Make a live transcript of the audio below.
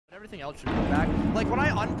Everything else should be back. Like when I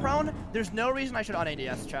unprone, there's no reason I should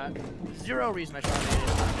un-ADS chat. Zero reason I should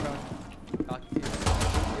un-ADS unprone.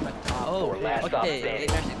 Oh, okay.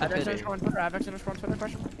 Avex underscore on Twitter. Avex underscore on Twitter.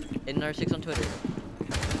 Question. InR6 on Twitter.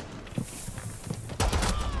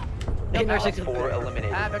 Yep, InR6 on Twitter.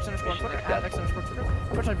 Eliminated. Avex underscore on Twitter. Avex underscore Twitter.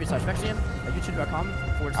 Twitch.tv/Vexian. YouTube.com/.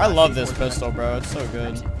 I love this pistol, bro. It's so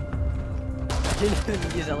good.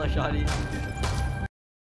 Use Ella Shoddy.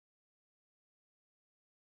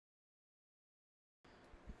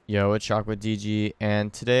 Yo, it's Shawk with DG,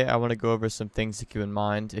 and today I want to go over some things to keep in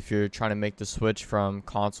mind if you're trying to make the switch from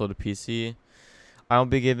console to PC. I won't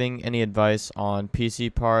be giving any advice on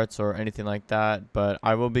PC parts or anything like that, but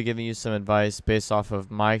I will be giving you some advice based off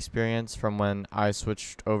of my experience from when I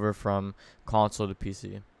switched over from console to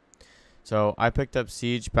PC. So I picked up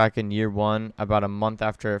Siege back in year 1, about a month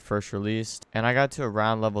after it first released, and I got to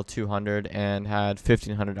around level 200 and had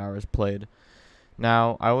 1500 hours played.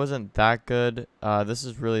 Now, I wasn't that good. This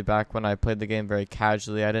is really back when I played the game very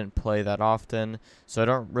casually. I didn't play that often, so I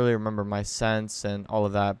don't really remember my sense and all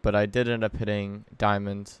of that, but I did end up hitting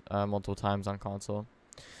Diamond multiple times on console.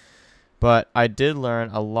 But I did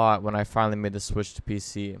learn a lot when I finally made the switch to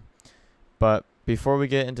PC. But before we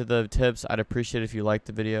get into the tips, I'd appreciate if you liked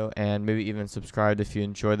the video and maybe even subscribed if you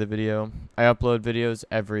enjoyed the video. I upload videos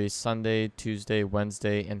every Sunday, Tuesday,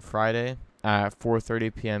 Wednesday, and Friday at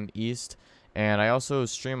 4:30 p.m. East. And I also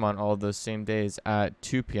stream on all of those same days at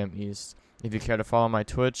 2 p.m. East. If you care to follow my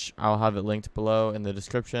Twitch, I'll have it linked below in the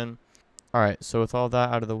description. Alright, so with all that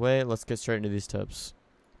out of the way, let's get straight into these tips.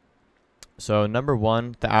 So number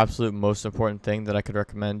 1, the absolute most important thing that I could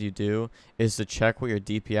recommend you do is to check what your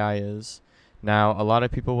DPI is. Now, a lot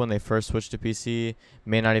of people when they first switch to PC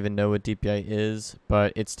may not even know what DPI is,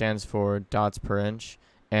 but it stands for dots per inch.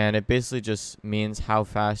 And it basically just means how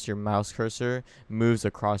fast your mouse cursor moves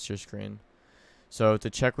across your screen. So to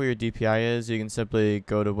check what your DPI is, you can simply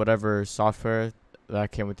go to whatever software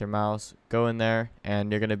that came with your mouse, go in there,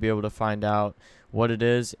 and you're going to be able to find out what it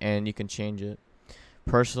is, and you can change it.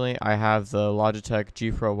 Personally, I have the Logitech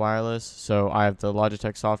G Pro Wireless, so I have the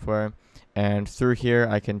Logitech software, and through here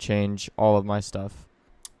I can change all of my stuff.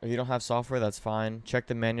 If you don't have software, that's fine. Check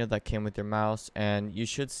the manual that came with your mouse, and you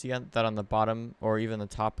should see that on the bottom or even the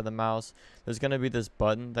top of the mouse, there's going to be this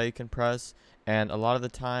button that you can press, and a lot of the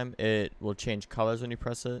time it will change colors when you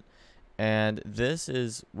press it. And this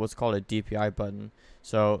is what's called a DPI button.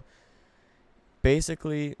 So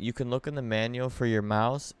basically, you can look in the manual for your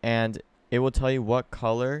mouse, and it will tell you what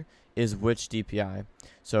color is which DPI.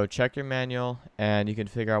 So check your manual, and you can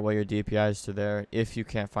figure out what your DPI is to there if you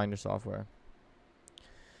can't find your software.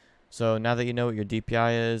 So now that you know what your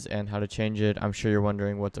DPI is and how to change it, I'm sure you're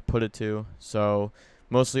wondering what to put it to. So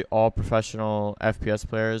mostly all professional FPS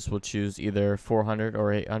players will choose either 400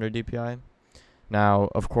 or 800 DPI. Now,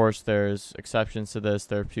 of course, there's exceptions to this.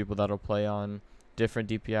 There are people that'll play on different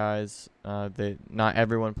DPIs. Not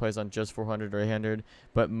everyone plays on just 400 or 800,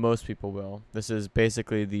 but most people will. This is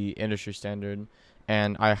basically the industry standard,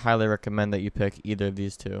 and I highly recommend that you pick either of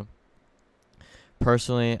these two.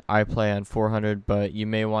 Personally, I play on 400, but you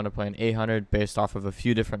may want to play on 800 based off of a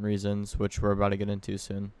few different reasons, which we're about to get into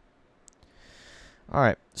soon.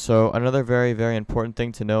 Alright, so another very, very important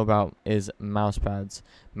thing to know about is mouse pads.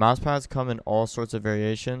 Mouse pads come in all sorts of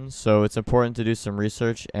variations, so it's important to do some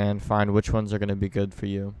research and find which ones are going to be good for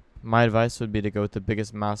you. My advice would be to go with the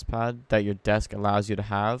biggest mouse pad that your desk allows you to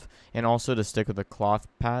have, and also to stick with a cloth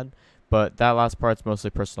pad, but that last part's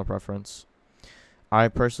mostly personal preference. I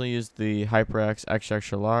personally use the HyperX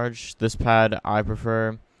extra large. This pad I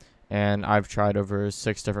prefer, and I've tried over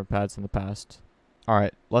 6 different pads in the past.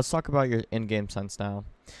 Alright, let's talk about your in-game sense now.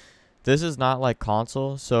 This is not like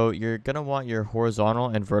console, so you're going to want your horizontal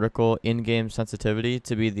and vertical in-game sensitivity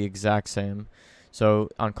to be the exact same. So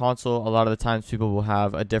on console, a lot of the times people will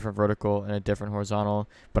have a different vertical and a different horizontal,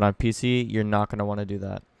 but on PC, you're not going to want to do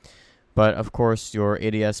that. But of course, your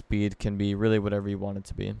ADS speed can be really whatever you want it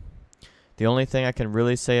to be. The only thing I can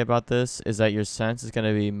really say about this is that your sense is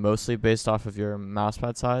going to be mostly based off of your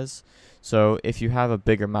mousepad size. So if you have a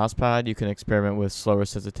bigger mousepad, you can experiment with slower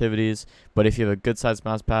sensitivities. But if you have a good sized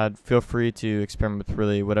mousepad, feel free to experiment with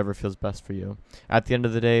really whatever feels best for you. At the end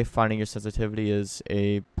of the day, finding your sensitivity is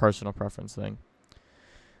a personal preference thing.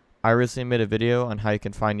 I recently made a video on how you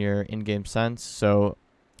can find your in-game sense. So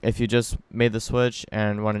if you just made the switch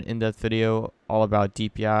and want an in-depth video all about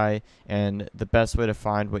DPI and the best way to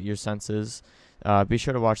find what your sense is, be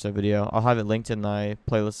sure to watch that video. I'll have it linked in my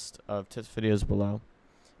playlist of tips videos below,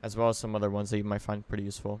 as well as some other ones that you might find pretty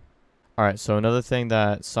useful. Alright, so another thing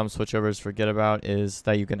that some switchovers forget about is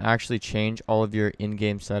that you can actually change all of your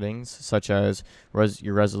in-game settings, such as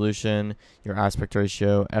your resolution, your aspect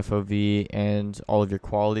ratio, FOV, and all of your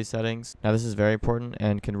quality settings. Now this is very important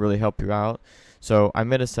and can really help you out. So I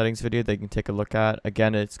made a settings video that you can take a look at.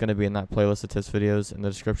 Again, it's going to be in that playlist of tips videos in the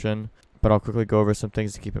description, but I'll quickly go over some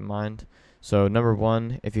things to keep in mind. So number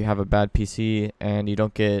one, if you have a bad PC and you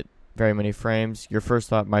don't get very many frames, your first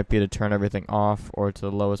thought might be to turn everything off or to the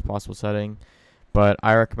lowest possible setting, but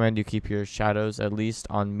I recommend you keep your shadows at least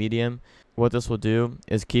on medium. What this will do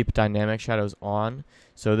is keep dynamic shadows on,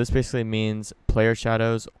 so this basically means player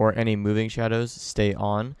shadows or any moving shadows stay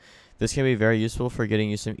on. This can be very useful for getting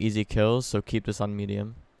you some easy kills, so keep this on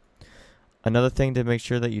medium. Another thing to make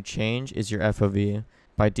sure that you change is your FOV.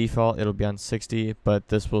 By default it'll be on 60, but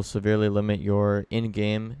this will severely limit your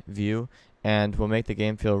in-game view and will make the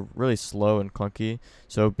game feel really slow and clunky,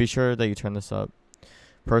 so be sure that you turn this up.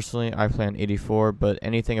 Personally, I play on 84, but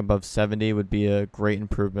anything above 70 would be a great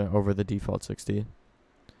improvement over the default 60.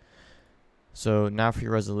 So now for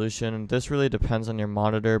your resolution, this really depends on your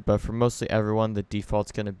monitor, but for mostly everyone the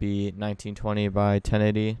default's going to be 1920 by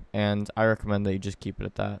 1080, and I recommend that you just keep it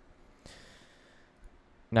at that.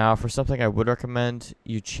 Now for something I would recommend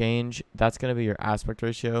you change, that's going to be your aspect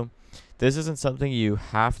ratio. This isn't something you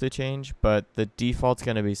have to change, but the default's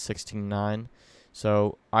going to be 16:9.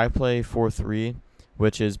 So I play 4:3,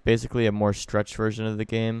 which is basically a more stretched version of the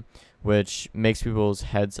game, which makes people's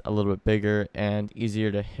heads a little bit bigger and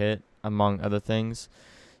easier to hit, among other things.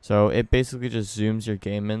 So it basically just zooms your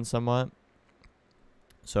game in somewhat.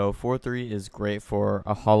 So 4:3 is great for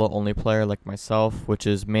a holo only player like myself, which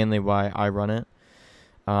is mainly why I run it.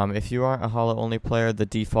 If you aren't a holo only player, the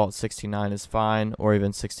default 16:9 is fine, or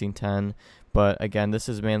even 16:10. But again, this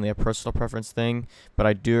is mainly a personal preference thing, but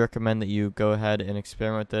I do recommend that you go ahead and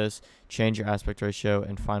experiment with this, change your aspect ratio,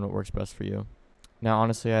 and find what works best for you. Now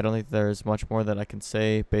honestly, I don't think there's much more that I can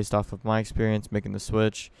say based off of my experience making the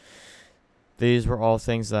switch. These were all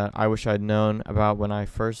things that I wish I'd known about when I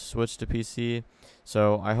first switched to PC,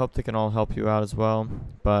 so I hope they can all help you out as well.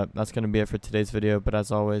 But that's going to be it for today's video, but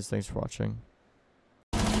as always, thanks for watching.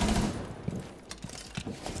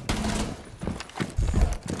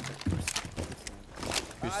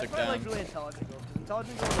 I find like really intelligent girls, because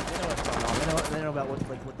intelligent girls, they know what's going on. They know about what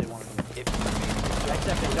they want to do.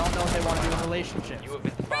 Except they don't know what they want to do in relationships. You have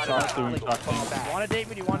been spotted. You want to date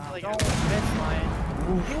me? Do you want to like? Oh, that's mine.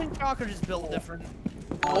 You and Shawk are just built different.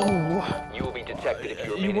 Oh. You will be detected if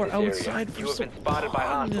you remain in this area. You have been spotted by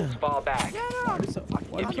hostiles. Fall back. Yeah, no,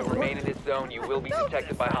 If you remain in this zone, you will be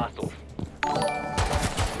detected by hostiles.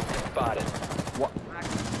 Spotted. What?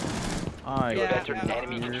 You have entered an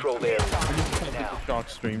enemy controlled area. Now. Shawk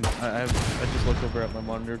stream. I just looked over at my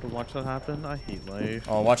monitor to watch that happen. I hate life.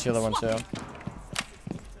 Oh, watch the other one too.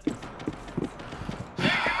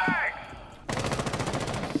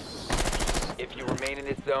 If you remain in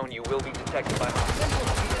this zone, you will be detected by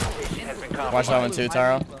hostiles. Watch that one too,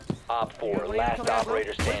 Taro. Op 4, last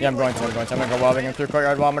operator standing. Yeah, I'm going to go welding him through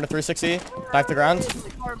courtyard wall. I'm going to 360. Dive to ground.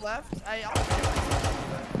 Hard left.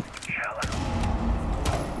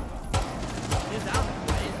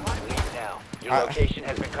 Your location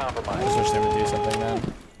has been compromised. I wish they would do something,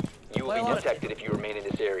 man. You will be detected if you remain in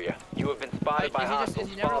this area. You have been spotted by hostiles.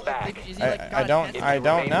 Fall back. I don't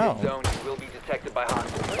know. In this zone, you will be detected by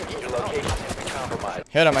hostiles. Your location has been compromised.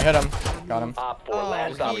 Hit him, I hit him. Got him. Op 4,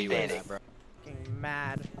 last stop standing.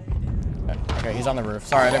 Mad. Okay, he's on the roof.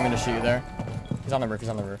 Sorry, I didn't mean to shoot you there. He's on the roof,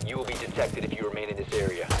 You will be detected if you remain in this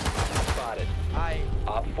area. Spotted.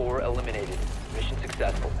 Op 4 eliminated. Mission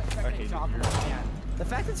successful. The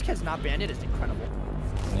fact that this kid's not banded is incredible.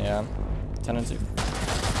 Yeah. 10 and 2.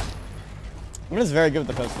 I'm just very good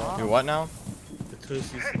with the pistol. Do what now? The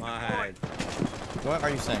pussy slide. What are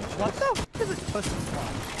you saying? What the f is a pussy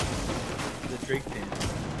slide? The Drake dance.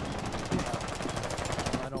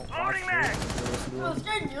 I don't watch Well,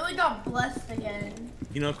 Sens really got blessed again.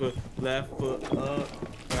 You know, go left foot up,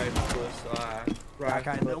 right foot slide, right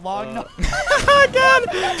kind foot of long. up. God!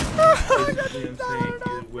 Basically, I'm saying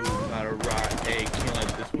is when we got to ride, hey, can't let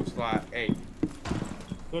this one slide, hey.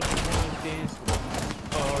 Go to the dance.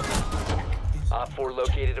 Op 4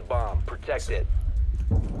 located a bomb. Protect it.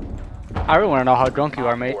 I really want to know how drunk you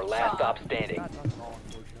are, mate. Op 4 last stop standing.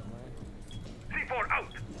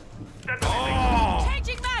 Oh!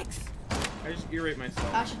 Changing max! I just irrate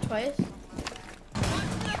myself. Ash it twice.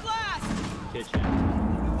 Kitchen.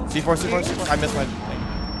 C4. I missed my thing.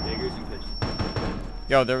 Diggers and kitchen.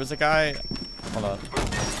 Yo, there was a guy. Hold on.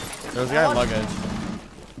 There was a guy in luggage.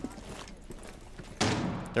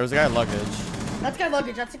 There was a guy in luggage. That's guy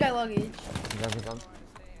luggage. That's the guy luggage.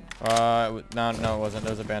 No, it wasn't. It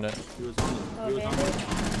was a bandit. He was on the.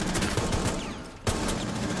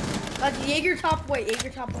 Jaeger top white. Jaeger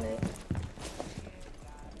top white.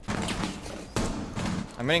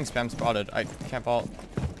 I'm getting spam spotted. I can't vault.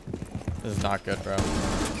 This is not good, bro.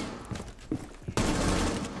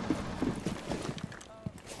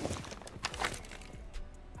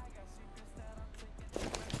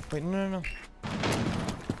 Wait, no.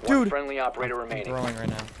 Dude! One friendly operator remaining. I'm throwing right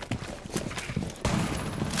now.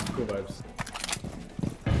 Cool vibes.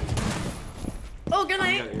 Oh, good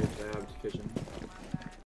night.